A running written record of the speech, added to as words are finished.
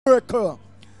miracle.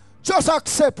 Just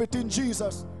accept it in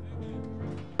Jesus.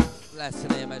 Bless the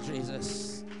name of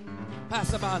Jesus.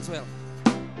 Pastor Barneswell.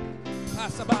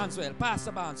 Pastor Barneswell.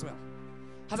 Pastor Barneswell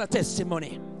has a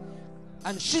testimony.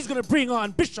 And she's going to bring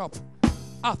on Bishop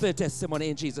after the testimony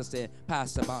in Jesus' name.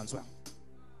 Pastor Barneswell.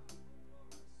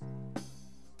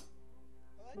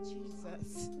 Oh,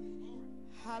 Jesus.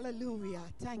 Hallelujah.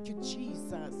 Thank you,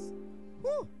 Jesus.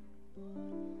 Woo.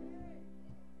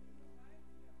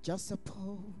 Just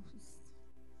suppose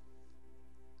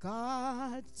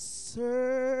God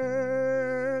searched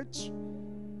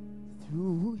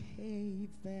through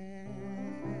heaven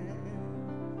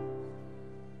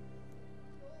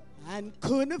and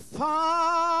couldn't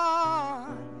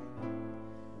find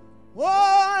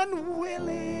one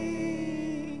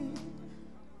willing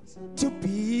to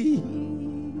be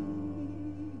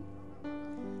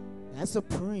a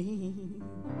supreme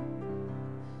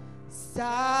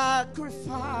sacrifice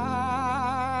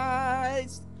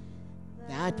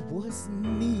that was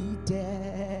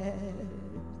needed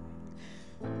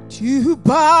to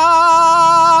buy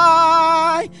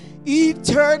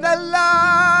eternal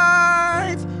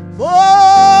life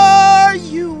for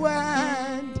you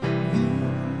and me.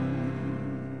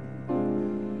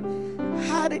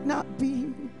 Had it not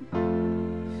been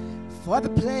for the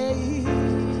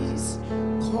place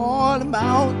called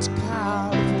Mount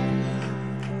Calvary,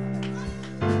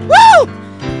 woo!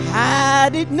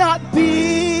 Had it not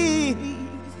been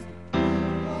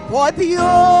for the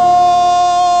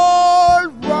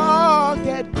old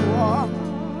rugged cross,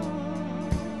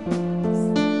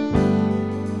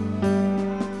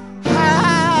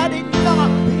 had it not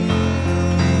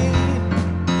been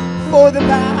for the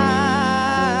man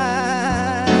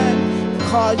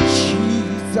called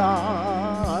Jesus,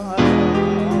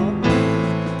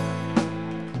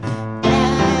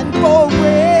 and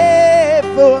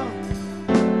forever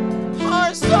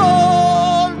our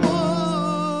soul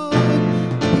would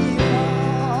belong.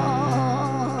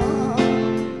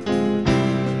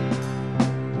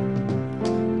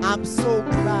 I'm so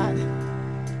glad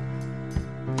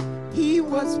he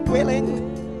was willing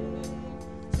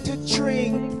to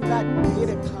drink that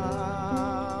bitter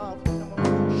cup.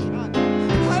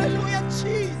 Hallelujah,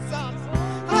 Jesus.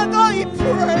 I know he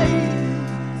prayed,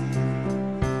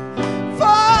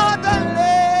 Father,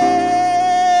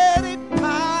 let it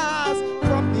pass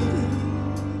from me.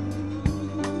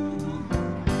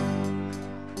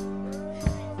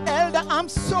 Elder, I'm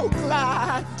so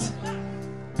glad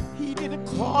he didn't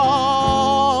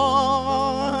call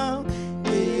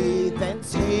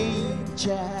Nathan's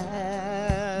angel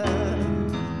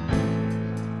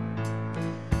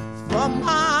from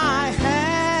my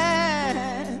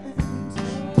hands,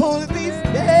 pull these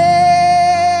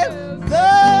nails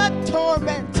that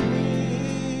torment me.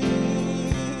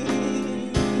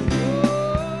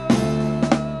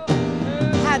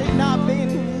 Had it not been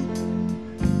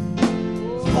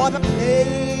for the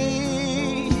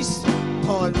place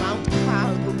called Mount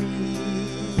Calvary,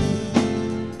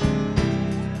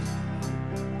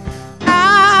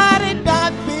 had it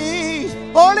not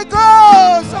been Holy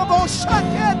Ghost, almost shut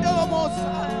in the almost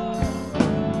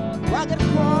rugged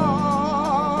cross,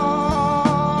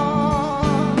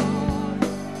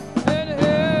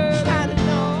 had it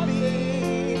not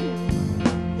been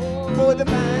for the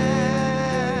man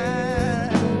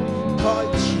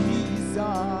called Jesus,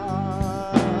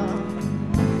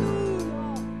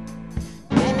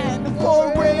 and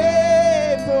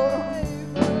forever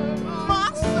my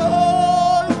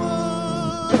soul would.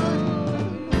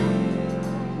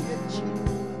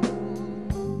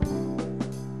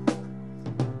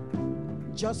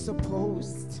 Just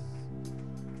suppose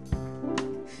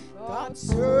God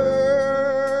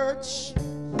searched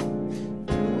through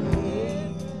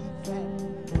heaven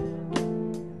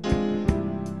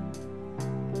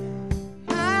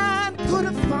and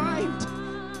couldn't find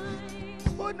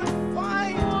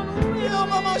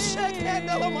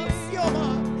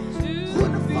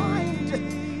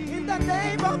in the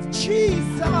name of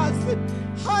Jesus.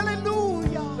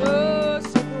 Hallelujah.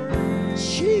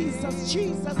 Jesus,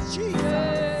 Jesus,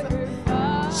 Jesus.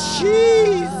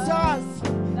 Jesus.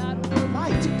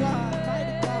 Mighty God,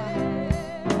 mighty God.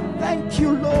 Thank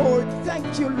you, Lord.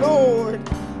 Thank you, Lord.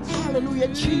 Hallelujah,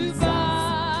 Jesus.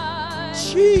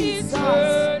 Jesus.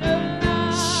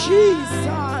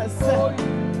 Jesus.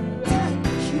 Thank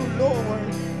you, Lord.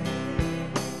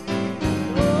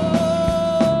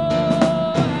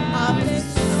 I'm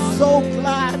so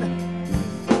glad.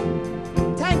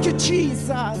 Thank you,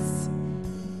 Jesus.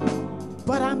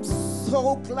 But I'm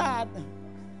so glad.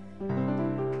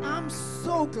 I'm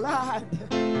so glad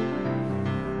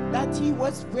that he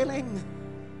was willing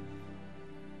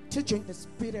to drink this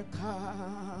bitter cup.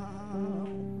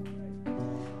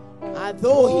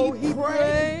 Although he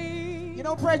prayed. You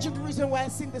know, brethren, the reason why I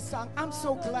sing this song, I'm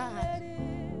so glad.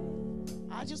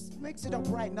 I just mix it up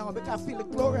right now because I feel the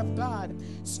glory of God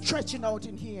stretching out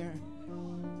in here.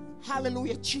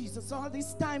 Hallelujah, Jesus. All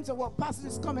these times of what pastor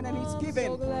is coming and he's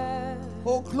giving.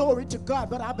 Oh, glory to God.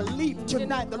 But I believe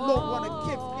tonight the Lord want to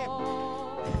give him.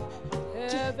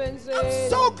 I'm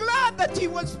so glad that he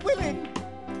was willing.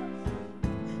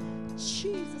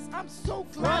 Jesus, I'm so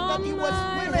glad that he was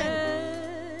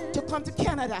willing to come to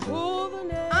Canada.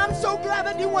 I'm so glad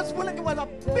that he was willing. It was a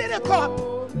bitter cup.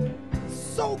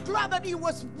 So glad that he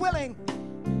was willing.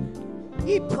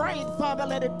 He prayed, Father,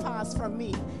 let it pass from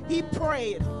me. He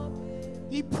prayed.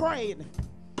 He prayed.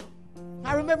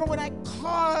 I remember when I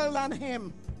called on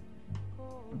him.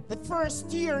 The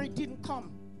first year he didn't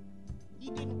come.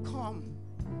 He didn't come.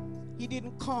 He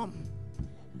didn't come.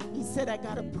 He said, I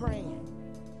gotta pray.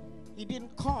 He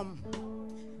didn't come.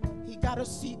 He gotta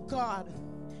seek God.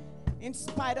 In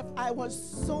spite of I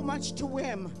was so much to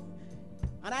him.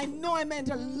 And I know I meant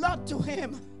a lot to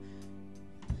him.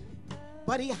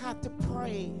 But he had to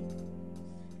pray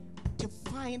to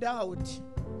find out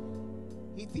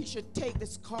if he should take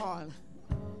this call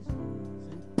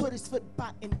and put his foot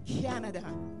back in Canada.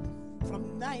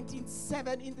 From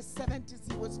 1970, in the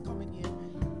 70s, he was coming here.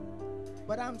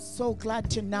 But I'm so glad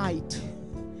tonight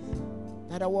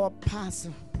that our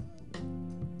pastor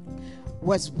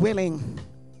was willing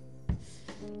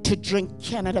to drink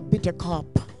Canada bitter cup.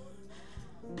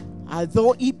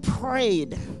 Although he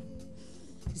prayed,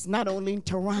 it's not only in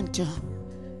Toronto,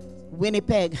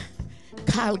 Winnipeg,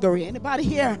 Calgary, anybody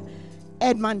here?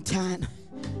 Edmonton.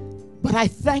 But I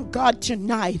thank God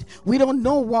tonight. We don't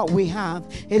know what we have.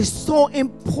 It is so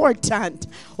important.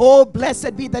 Oh,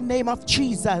 blessed be the name of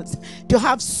Jesus to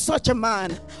have such a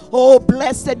man. Oh,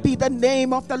 blessed be the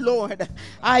name of the Lord.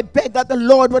 I beg that the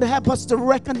Lord would help us to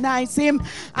recognize him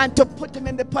and to put him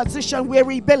in the position where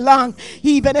he belongs.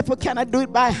 Even if we cannot do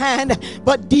it by hand,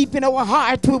 but deep in our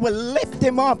heart, we will lift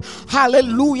him up.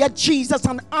 Hallelujah, Jesus,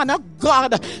 and honor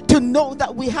God to know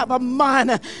that we have a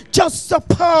man. Just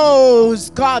suppose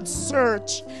God search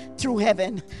through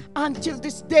heaven until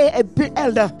this day, a bit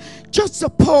elder, just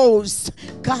suppose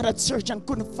God had searched and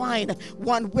couldn't find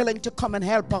one willing to come and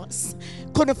help us.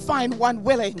 Couldn't find one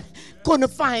willing. Couldn't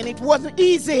find. It wasn't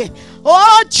easy.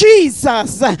 Oh,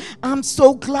 Jesus, I'm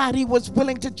so glad he was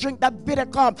willing to drink that bitter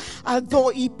cup. Although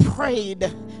he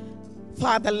prayed,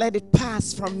 Father, let it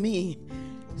pass from me,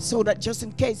 so that just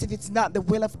in case if it's not the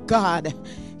will of God,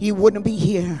 he wouldn't be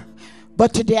here.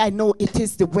 But today I know it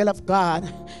is the will of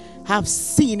God. I've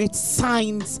seen its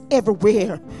signs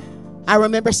everywhere. I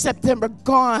remember September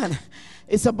gone.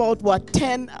 It's about what,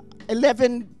 10,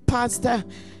 11 past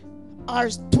or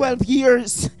 12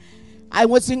 years. I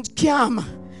was in camp,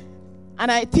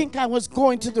 and I think I was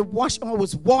going to the wash. I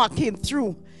was walking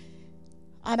through,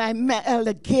 and I met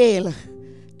Elder Gale.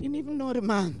 Didn't even know the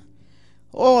man.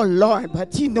 Oh Lord,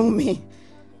 but he knew me.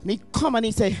 Me come and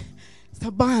he said,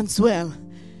 Mr. Barneswell.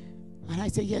 And I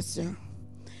said, yes, sir.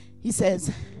 He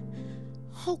says,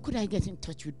 how could I get in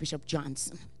touch with Bishop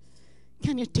Johnson?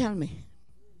 Can you tell me?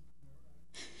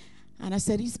 And I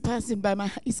said, he's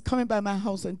coming by my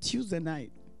house on Tuesday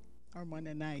night or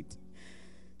Monday night.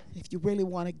 If you really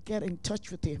want to get in touch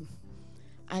with him,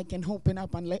 I can open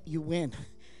up and let you in.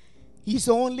 He's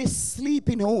only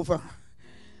sleeping over.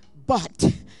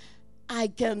 But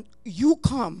you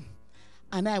come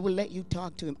and I will let you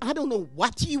talk to him. I don't know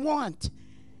what he wants.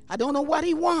 I don't know what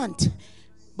he wants.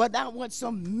 But that was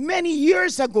so many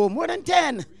years ago, more than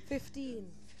 10. 15.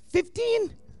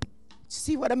 15?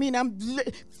 See what I mean?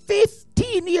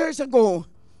 15 years ago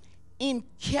in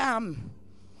CAM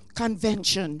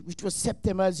convention, which was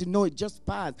September, as you know, it just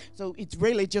passed. So it's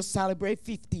really just celebrate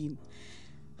 15.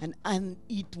 And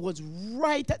it was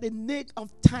right at the nick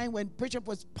of time when Bishop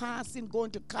was passing,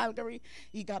 going to Calgary.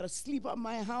 He got to sleep at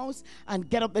my house and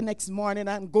get up the next morning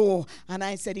and go. And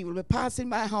I said, he will be passing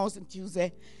my house on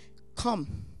Tuesday.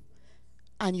 Come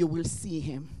and you will see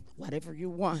him, whatever you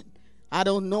want. I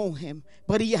don't know him,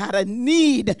 but he had a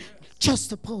need. Just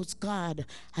suppose God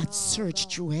had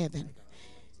searched through heaven.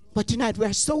 But tonight we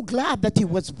are so glad that he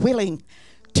was willing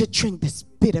to drink this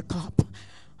bitter cup.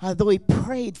 Although he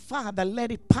prayed, Father,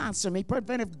 let it pass from me. But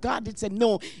if God had said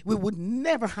no, we would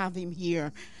never have him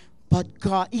here. But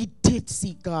God, he did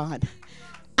see God.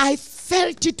 I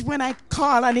felt it when I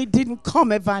called and he didn't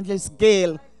come, Evangelist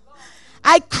Gale.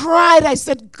 I cried. I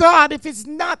said, God, if it's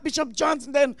not Bishop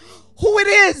Johnson, then who it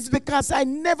is? Because I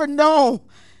never know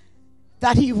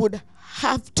that he would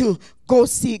have to go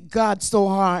seek God so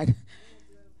hard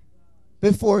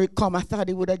before he come. I thought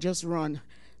he would have just run.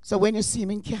 So when you see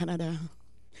him in Canada,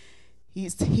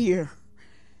 he's here,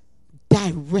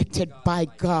 directed by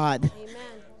God. Amen.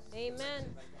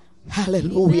 Amen.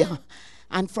 Hallelujah. Amen.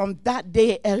 And from that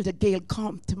day, Elder Gail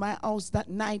come to my house that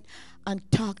night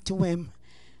and talk to him.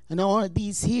 And all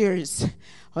these years,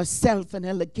 herself and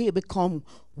Elder Gail become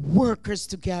workers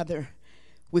together.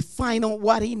 We find out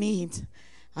what he needs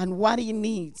and what he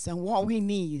needs and what we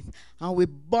need. And we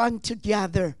bond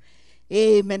together.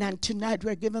 Amen. And tonight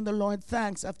we're giving the Lord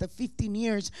thanks. After 15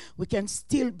 years, we can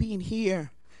still be in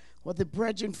here with the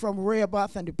brethren from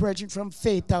Rehoboth and the brethren from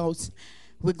Faith House.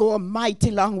 We go a mighty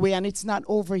long way, and it's not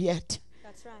over yet.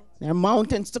 That's right. There are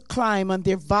mountains to climb and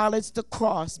there are valleys to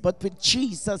cross. But with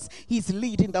Jesus, he's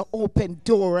leading the open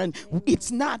door. And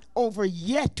it's not over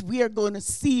yet. We are going to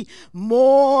see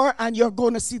more, and you're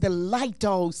going to see the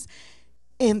lighthouse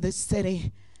in the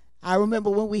city. I remember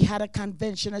when we had a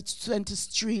convention at 20th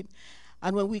Street,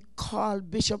 and when we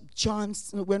called Bishop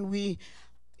Johnson,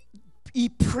 he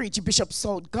preached Bishop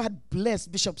South. God bless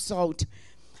Bishop South.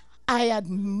 I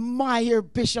admire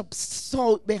Bishop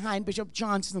South behind Bishop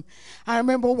Johnson. I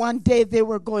remember one day they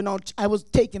were going out. I was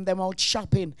taking them out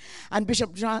shopping, and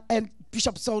Bishop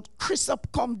South, Chris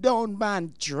up, come down,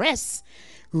 man, dress,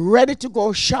 ready to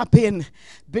go shopping.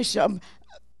 Bishop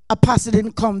Apostle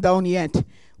didn't come down yet.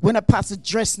 When Apostle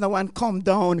dressed now and come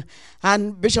down,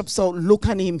 and Bishop South look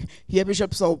at him. Here,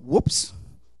 Bishop South, whoops,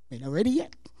 we're not ready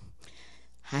yet.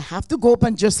 I have to go up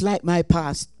and just like my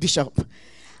past bishop.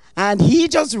 And he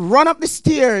just run up the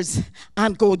stairs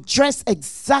and go dress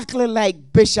exactly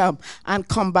like Bishop and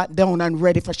come back down and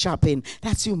ready for shopping.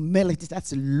 That's humility,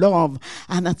 that's love,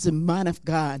 and that's a man of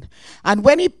God. And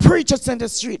when he preached at Center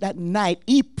Street that night,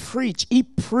 he preached.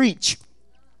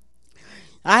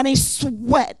 And he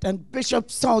sweat, and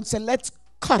Bishop South said, let's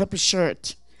cut up his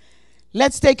shirt.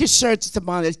 Let's take his shirt to the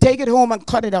bondage. Take it home and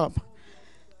cut it up.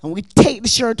 And we take the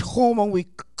shirt home and we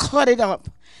cut it up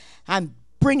and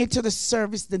bring it to the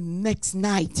service the next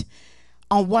night.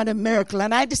 And what a miracle.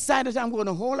 And I decided I'm going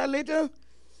to hold a little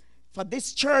for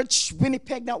this church,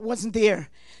 Winnipeg, that wasn't there.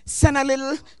 Send a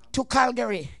little to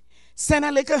Calgary. Send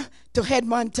a little to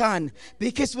Edmonton,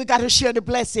 because we got to share the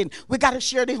blessing. We got to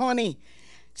share the honey.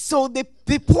 So the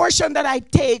portion that I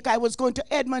take, I was going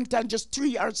to Edmonton just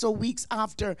 3 or so weeks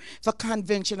after the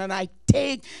convention, and I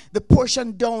take the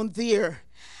portion down there.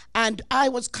 And I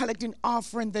was collecting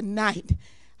offering the night.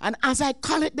 And as I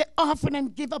collect the offering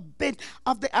and give a bit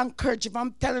of the encouragement,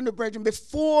 I'm telling the brethren,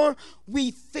 before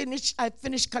I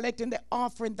finished collecting the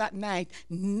offering that night,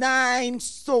 9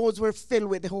 souls were filled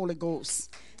with the Holy Ghost.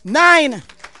 9.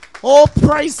 Oh,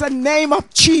 praise the name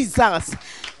of Jesus.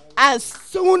 As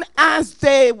soon as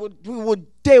they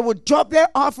would drop their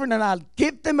offering and I'll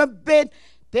give them a bit,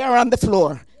 they're on the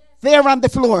floor. They're on the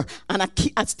floor. And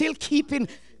I still keeping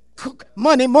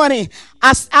money.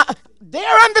 They're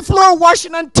on the floor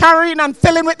washing and tarrying and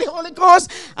filling with the Holy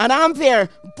Ghost. And I'm there.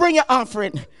 Bring your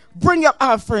offering. Bring your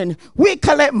offering. We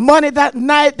collect money that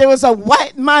night. There was a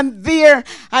white man there,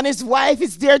 and his wife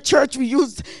is there. Church we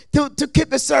used to keep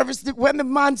the service. When the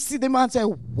man see the man say,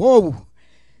 whoa.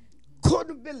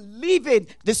 Couldn't believe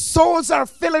it. The souls are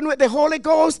filling with the Holy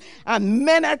Ghost, and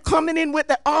men are coming in with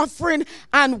the offering,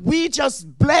 and we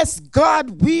just bless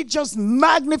God. We just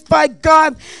magnify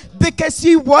God because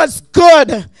he was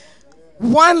good.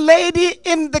 One lady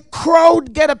in the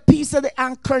crowd get a piece of the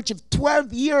handkerchief.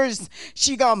 12 years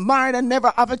she got married and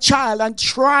never have a child, and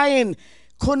trying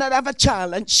could not have a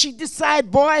child, and she decided,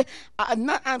 boy,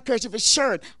 not handkerchief, a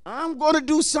shirt, I'm going to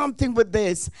do something with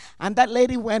this. And that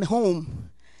lady went home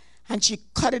and she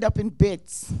cut it up in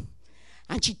bits,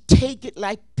 and she take it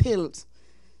like pills.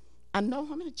 And know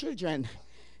how many children?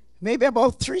 Maybe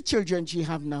about 3 children she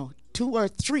have now. 2 or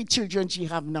 3 children she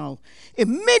have now.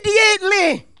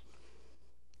 Immediately,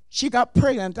 she got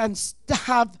pregnant and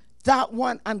have that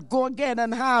one and go again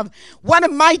and have. What a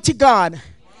mighty God.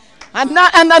 And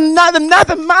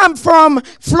another man from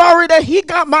Florida, he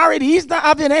got married. He's not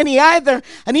having any either.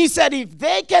 And he said, if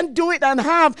they can do it and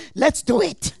have, let's do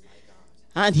it.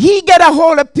 And he get a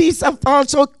whole piece of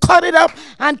also, cut it up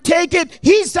and take it.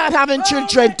 He start having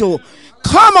children too.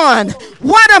 Come on.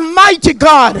 What a mighty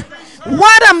God.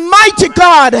 What a mighty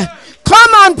God.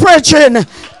 Come on, brethren.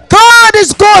 God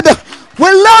is good.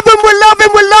 We love him, we love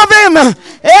him, we love him.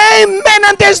 Amen.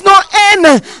 And there's no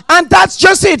end. And that's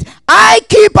just it. I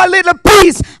keep a little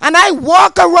piece and I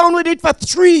walk around with it for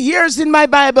 3 years in my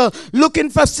Bible looking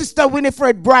for Sister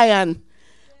Winifred Bryan.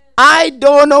 I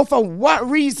don't know for what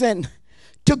reason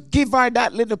to give her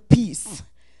that little piece.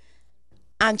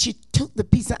 And she took the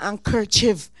piece of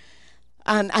handkerchief,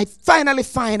 and I finally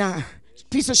find her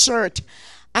piece of shirt,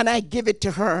 and I give it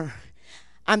to her.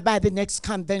 And by the next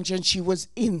convention, she was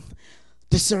in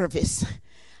the service.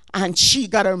 And she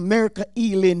got her miracle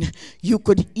healing. You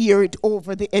could hear it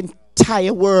over the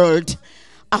entire world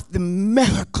of the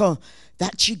miracle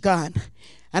that she got.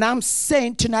 And I'm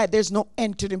saying tonight, there's no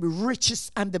end to the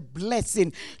riches and the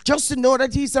blessing. Just to know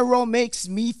that he's around makes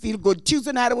me feel good.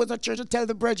 Tuesday night I was at church to tell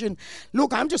the brethren,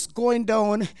 look, I'm just going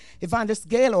down. Evangelist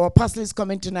Gail or Apostle is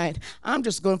coming tonight. I'm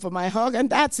just going for my hug, and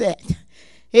that's it.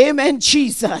 Amen,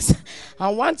 Jesus.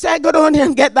 And once I go down there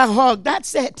and get that hug,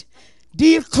 that's it.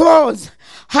 Deal closed.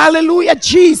 Hallelujah,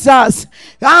 Jesus.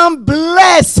 I'm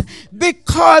blessed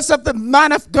because of the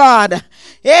man of God.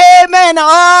 Amen.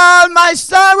 All my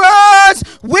sorrows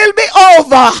will be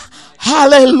over.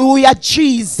 Hallelujah,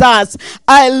 Jesus.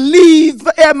 I leave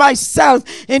myself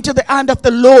into the hand of the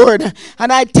Lord.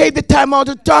 And I take the time out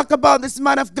to talk about this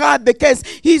man of God, because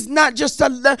he's not just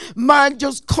a man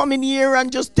just coming here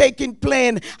and just taking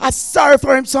plane. I'm sorry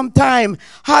for him sometime.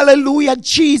 Hallelujah,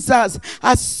 Jesus.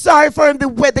 I'm sorry for him, the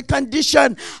weather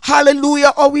condition.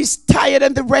 Hallelujah, always tired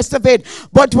and the rest of it.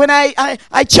 But when I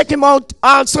check him out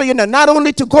also, not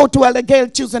only to go to Elder Gale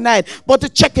Tuesday night, but to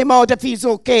check him out if he's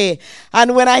okay.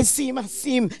 And when I see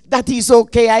him that he's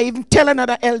okay. I even tell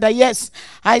another elder, yes,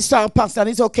 I saw a pastor and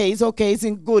he's okay, he's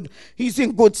in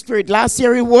good spirit. Last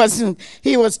year he wasn't.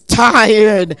 He was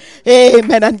tired.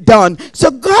 Amen, and done. So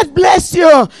God bless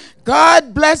you.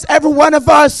 God bless every one of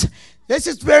us. This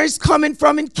is where he's coming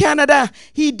from in Canada.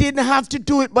 He didn't have to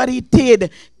do it, but he did.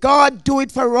 God do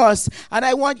it for us. And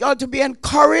I want y'all to be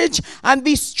encouraged and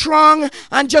be strong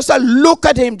and just look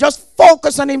at him. Just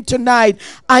focus on him tonight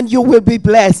and you will be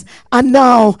blessed. And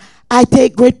now I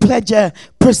take great pleasure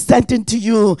presenting to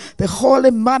you the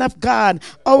holy man of God,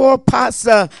 our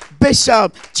pastor,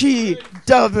 Bishop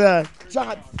G.W.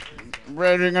 John.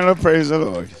 Brethren, and praise the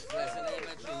Lord.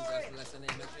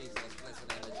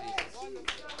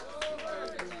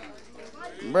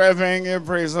 Brethren, you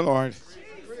praise the Lord.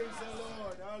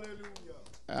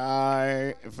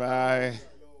 If I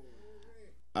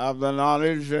have the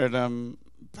knowledge that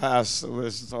pastor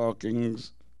was talking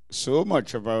so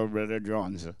much about Brother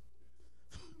Johnson,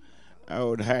 I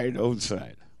would hide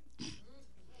outside.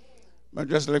 But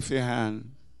just lift your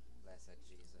hand.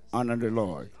 Honor the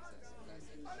Lord.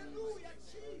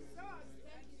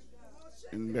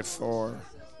 And before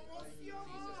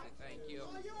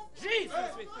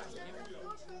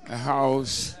the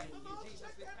house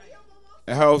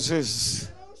is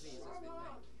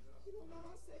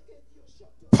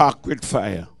packed with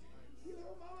fire.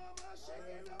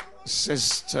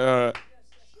 Sister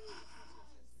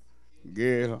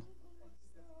Gail,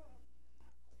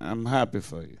 I'm happy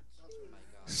for you.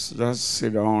 Just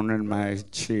sit down in my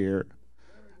chair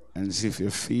and see if you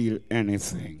feel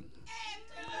anything.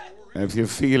 If you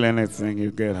feel anything,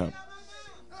 you get up.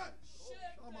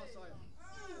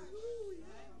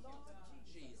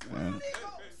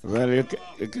 Well, you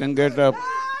can get up.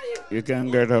 You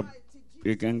can get up.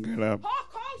 You can get up.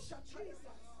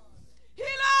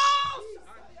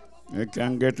 You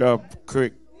can get up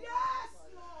quick.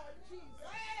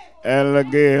 Elder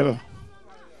Gail,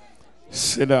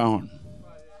 sit down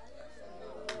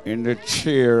in the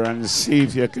chair and see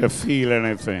if you can feel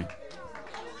anything.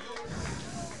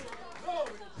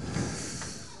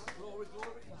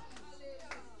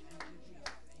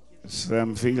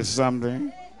 Some feel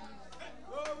something.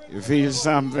 You feel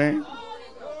something?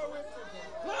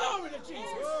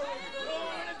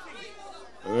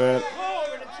 Well,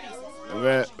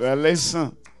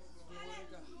 listen.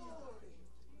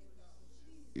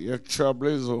 Your trouble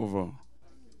is over.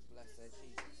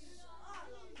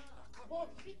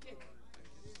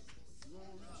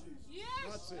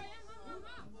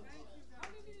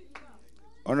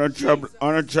 Our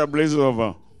trouble is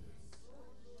over.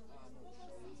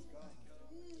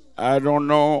 I don't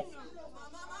know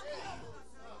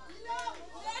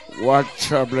what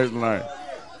trouble is like.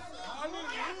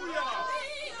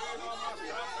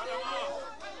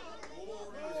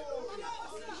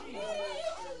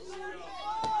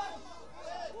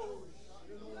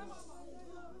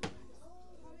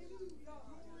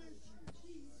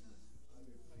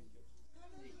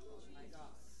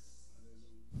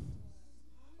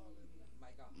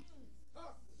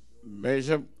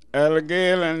 Bishop Elder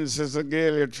Gale and Sister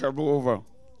Gale, your trouble over.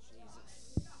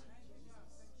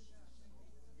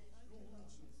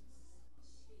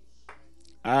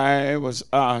 I was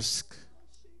asked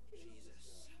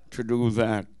to do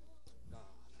that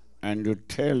and to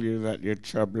tell you that your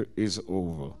trouble is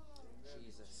over.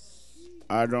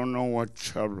 I don't know what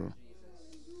trouble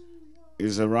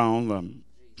is around them,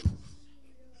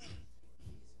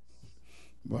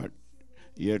 but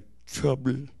your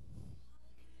trouble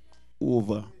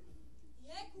over.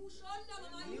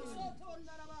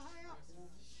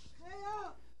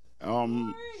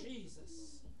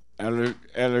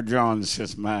 Elder Jones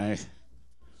is my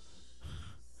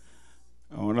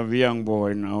one of the young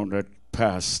boy now that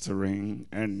pastoring,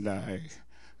 and I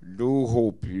do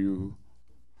hope you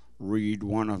read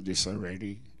one of this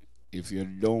already. If you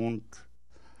don't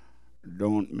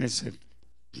miss it.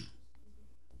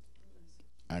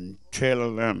 And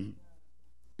tell them,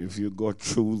 if you go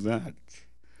through that,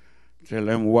 tell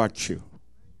them watch you.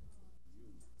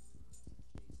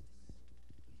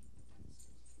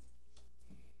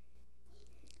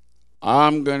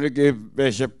 I'm going to give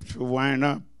Bishop to wind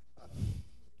up.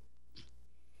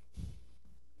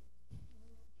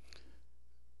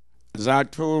 As I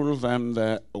told them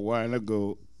that a while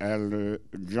ago, Elder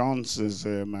Jones is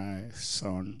my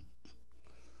son.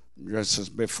 Just as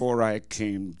before I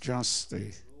came, just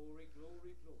the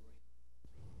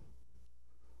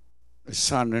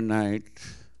Sunday night,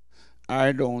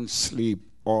 I don't sleep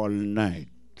all night.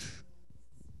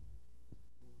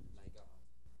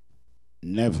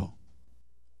 Never.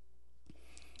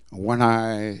 When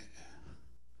I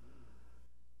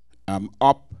am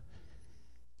up,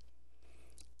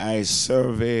 I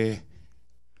survey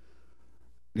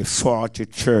the 40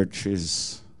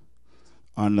 churches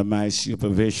under my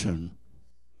supervision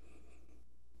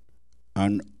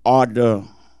and other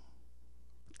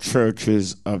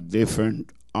churches of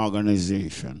different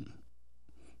organizations.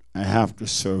 I have to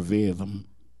survey them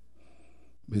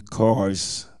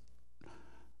because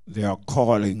they are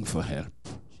calling for help.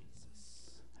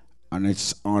 And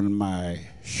it's on my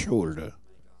shoulder.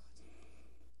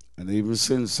 And even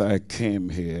since I came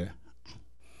here,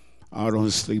 I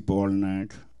don't sleep all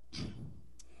night.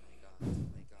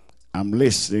 I'm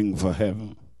listening for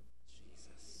heaven.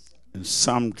 And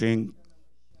something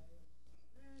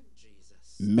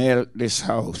melt this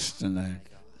house tonight.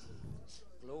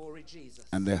 Glory Jesus.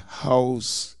 And the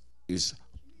house is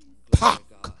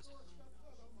packed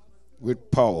with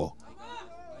power.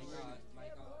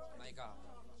 My God.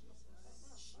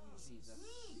 Jesus.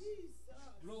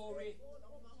 Glory.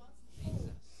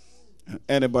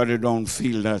 Anybody don't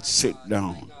feel that, sit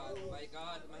down. My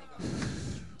God.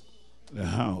 The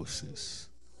house is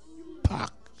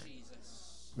packed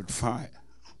with fire.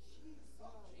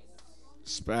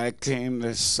 So I came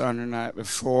this Sunday night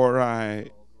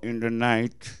in the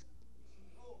night,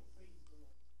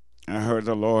 I heard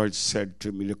the Lord said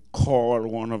to me to call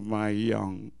one of my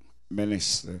young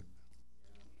ministers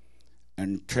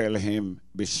and tell him,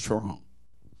 be strong.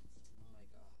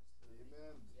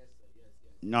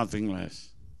 Nothing less.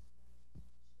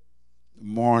 The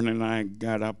morning I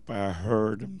got up, I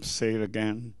heard him say it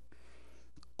again.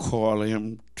 Call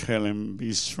him, tell him,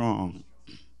 be strong.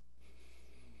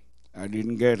 I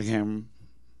didn't get him.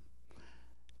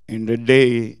 In the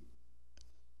day,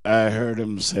 I heard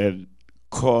him said,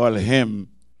 call him,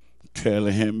 tell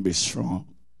him, be strong.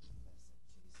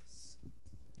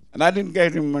 And I didn't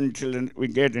get him until we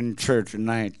get in church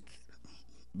tonight,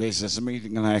 business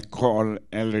meeting, and I called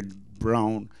Elder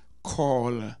Brown,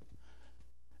 call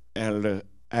Elder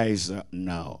Isaac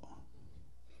now.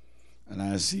 And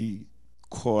as he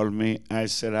called me, I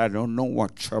said, I don't know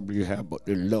what trouble you have, but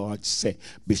the Lord said,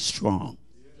 be strong.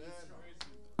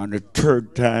 And the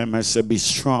third time I said, be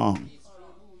strong.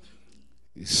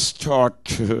 He started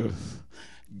to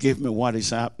give me what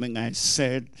is happening. I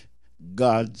said,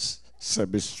 God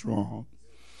said, be strong.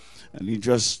 And he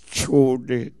just showed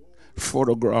the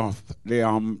photograph,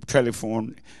 the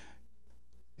telephone.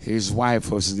 His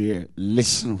wife was there.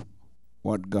 Listen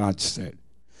what God said.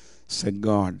 Said,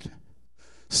 God,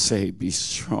 say, be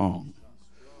strong.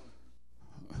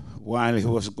 While he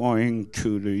was going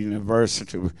to the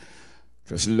university,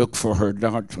 just look for her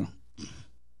daughter,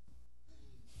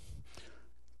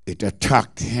 it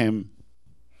attacked him,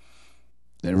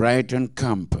 the right hand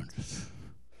campus.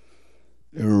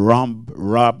 They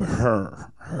robbed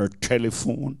her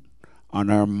telephone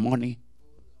and her money.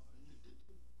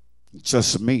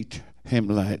 Just meet him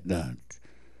like that.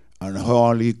 And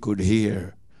all he could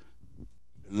hear,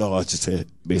 Lord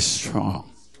said, be strong.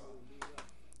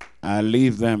 I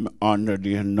leave them under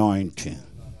the anointing.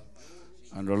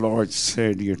 And the Lord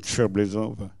said, your trouble is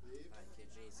over.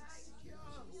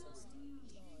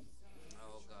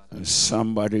 And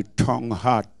somebody tongue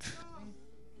hot.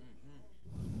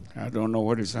 I don't know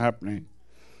what is happening.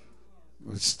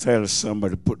 But tell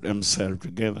somebody to put themselves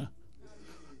together.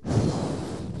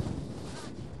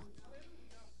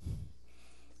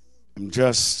 I'm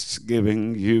just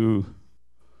giving you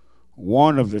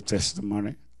one of the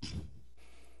testimony.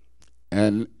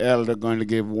 And Elder going to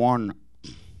give one.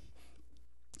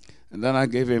 And then I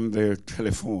gave him the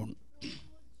telephone.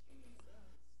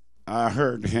 I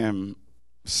heard him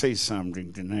say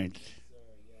something tonight.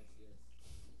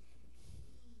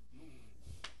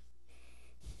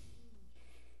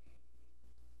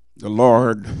 the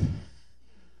Lord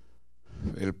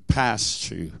will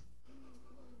pass you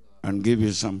and give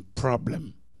you some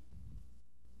problem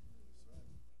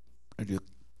that you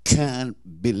can't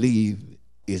believe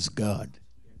is God.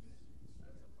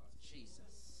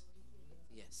 Jesus.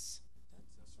 Yes.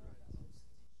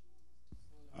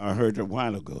 I heard a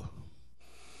while ago.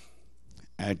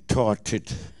 I taught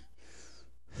it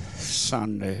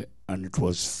Sunday and it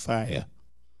was fire.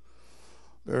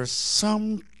 There are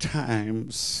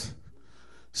sometimes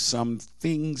some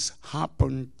things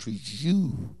happen to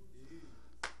you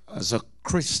as a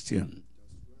Christian.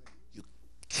 You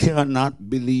cannot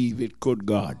believe it could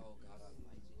God.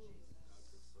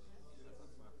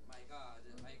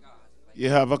 You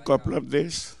have a couple of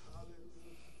this?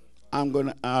 I'm going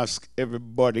to ask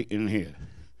everybody in here.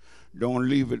 Don't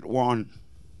leave it one.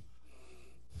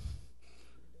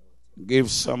 Give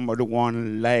somebody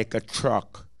one like a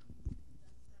truck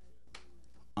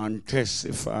and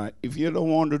testify. If you don't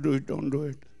want to do it, don't do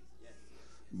it.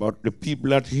 But the people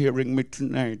that are hearing me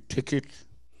tonight, take it.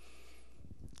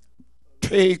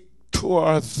 Take 2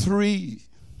 or 3.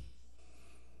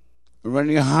 When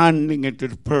you're handing it to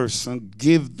the person,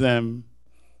 give them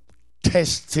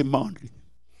testimony.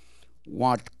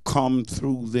 What come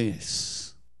through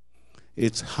this?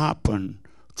 It's happened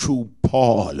through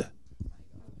Paul.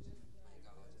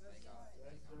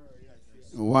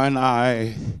 When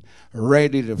I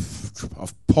read it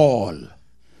of Paul,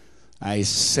 I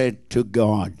said to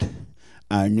God,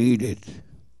 I need it.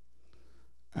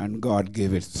 And God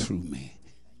gave it through me.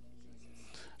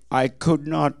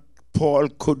 Paul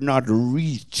could not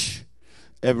reach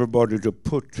everybody to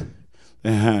put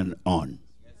the hand on.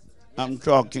 I'm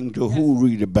talking to who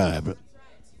read the Bible.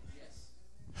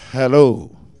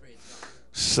 Hello.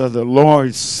 So the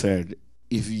Lord said,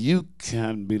 if you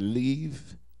can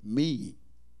believe me,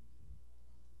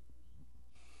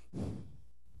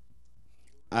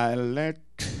 I let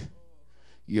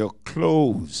your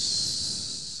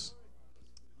clothes,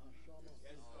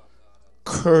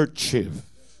 kerchief,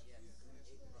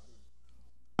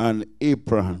 and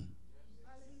apron.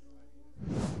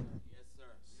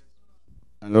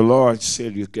 And the Lord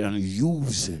said, you can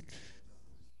use it,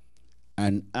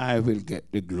 and I will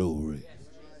get the glory.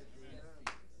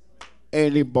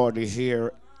 Anybody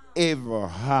here ever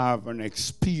have an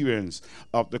experience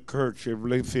of the kerchief?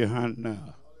 Lift your hand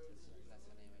now.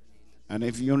 And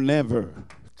if you never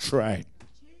tried,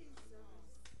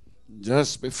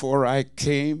 just before I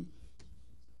came,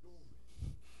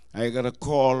 I got a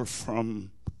call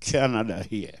from Canada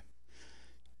here.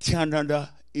 Canada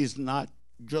is not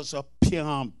just a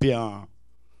pian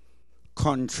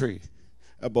country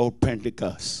about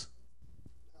Pentecost.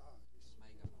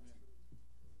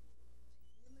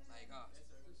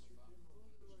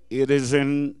 It is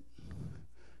in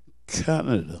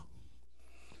Canada,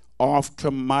 after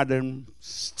modern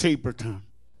Stapleton.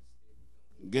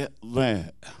 Get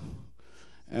there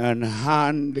and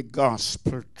hand the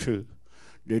gospel to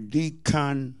the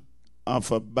deacon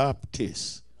of a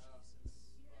Baptist.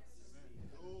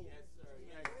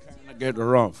 Kind of get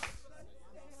rough.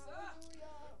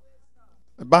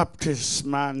 The Baptist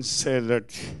man said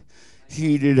that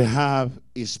he did have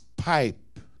his pipe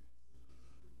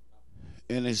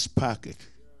in his pocket,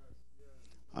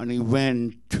 and he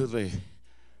went to the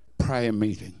prayer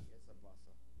meeting.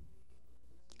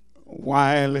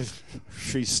 While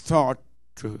she started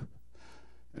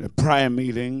the prayer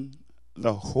meeting,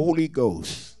 the Holy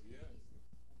Ghost.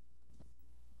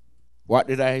 What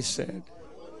did I say?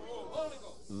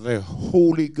 The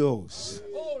Holy Ghost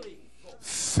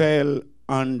fell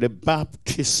on the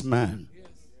Baptist man.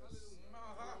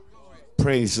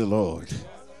 Praise the Lord.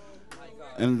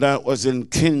 And that was in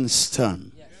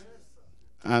Kingston.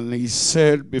 And he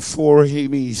said before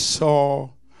him he saw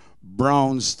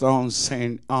Brownstown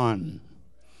St. Anne.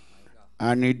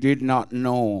 And he did not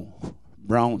know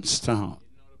Brownstown.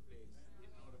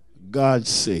 God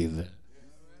saved it.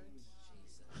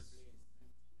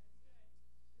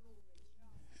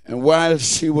 And while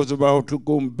she was about to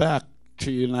go back to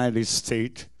the United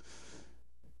States,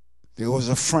 there was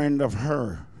a friend of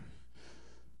her,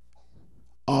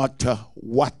 Arthur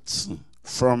Watson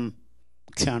from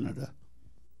Canada.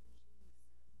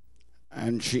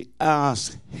 And she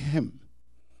asked him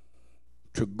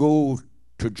to go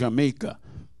to Jamaica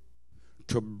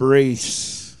to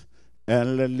brace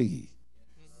Ella Lee.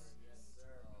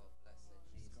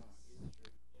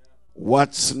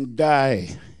 Watson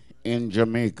died in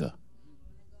Jamaica.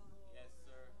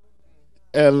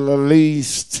 Ella Lee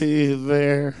stayed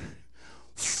there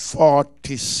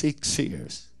 46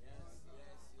 years.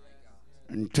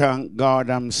 And thank God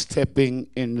I'm stepping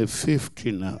in the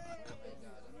 50 now.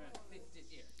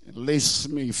 List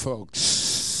me, folks.